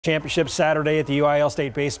Championship Saturday at the UIL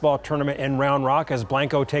State Baseball Tournament in Round Rock as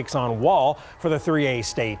Blanco takes on Wall for the 3A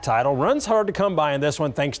state title. Runs hard to come by in this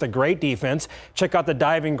one thanks to great defense. Check out the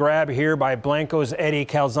diving grab here by Blanco's Eddie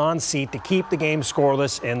Calzon-Seat to keep the game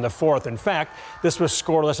scoreless in the fourth. In fact, this was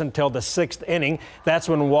scoreless until the 6th inning. That's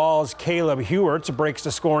when Wall's Caleb Hewerts breaks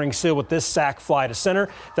the scoring seal with this sac fly to center.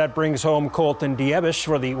 That brings home Colton Diebish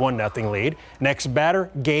for the 1-0 lead. Next batter,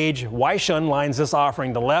 Gage Weishun lines this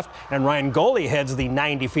offering to left, and Ryan Goley heads the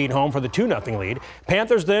 90 feet home for the 2-0 lead.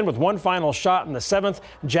 Panthers then with one final shot in the 7th.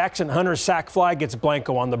 Jackson Hunter's sac fly gets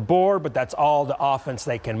Blanco on the board, but that's all the offense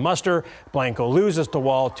they can muster. Blanco loses to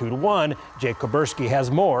Wall 2-1. Jake Koberski has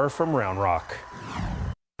more from Round Rock.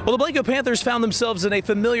 Well, the Blanco Panthers found themselves in a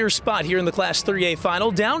familiar spot here in the Class 3A final,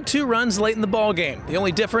 down 2 runs late in the ball game. The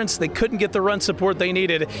only difference, they couldn't get the run support they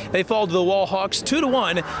needed. They fall to the Wall Hawks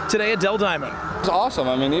 2-1 today at Dell Diamond. It's awesome.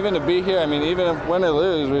 I mean, even to be here, I mean, even if when they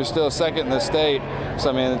lose, we're still second in the state. So,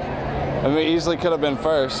 I mean, we easily could have been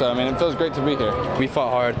first. So, I mean, it feels great to be here. We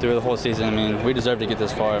fought hard through the whole season. I mean, we deserve to get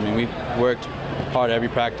this far. I mean, we worked hard every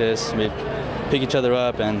practice. We pick each other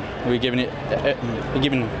up, and we're giving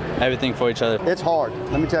everything for each other. It's hard.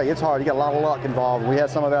 Let me tell you, it's hard. You got a lot of luck involved. We had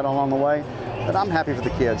some of that along the way, but I'm happy for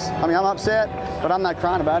the kids. I mean, I'm upset, but I'm not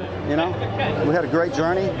crying about it, you know. We had a great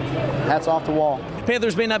journey. Hats off to Wall.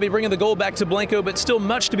 Panthers may not be bringing the gold back to Blanco, but still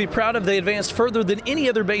much to be proud of. They advanced further than any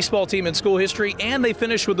other baseball team in school history, and they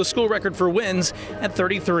finished with the school record for wins at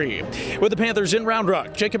 33. With the Panthers in Round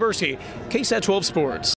Rock, Jake Koberski, KSAT 12 Sports.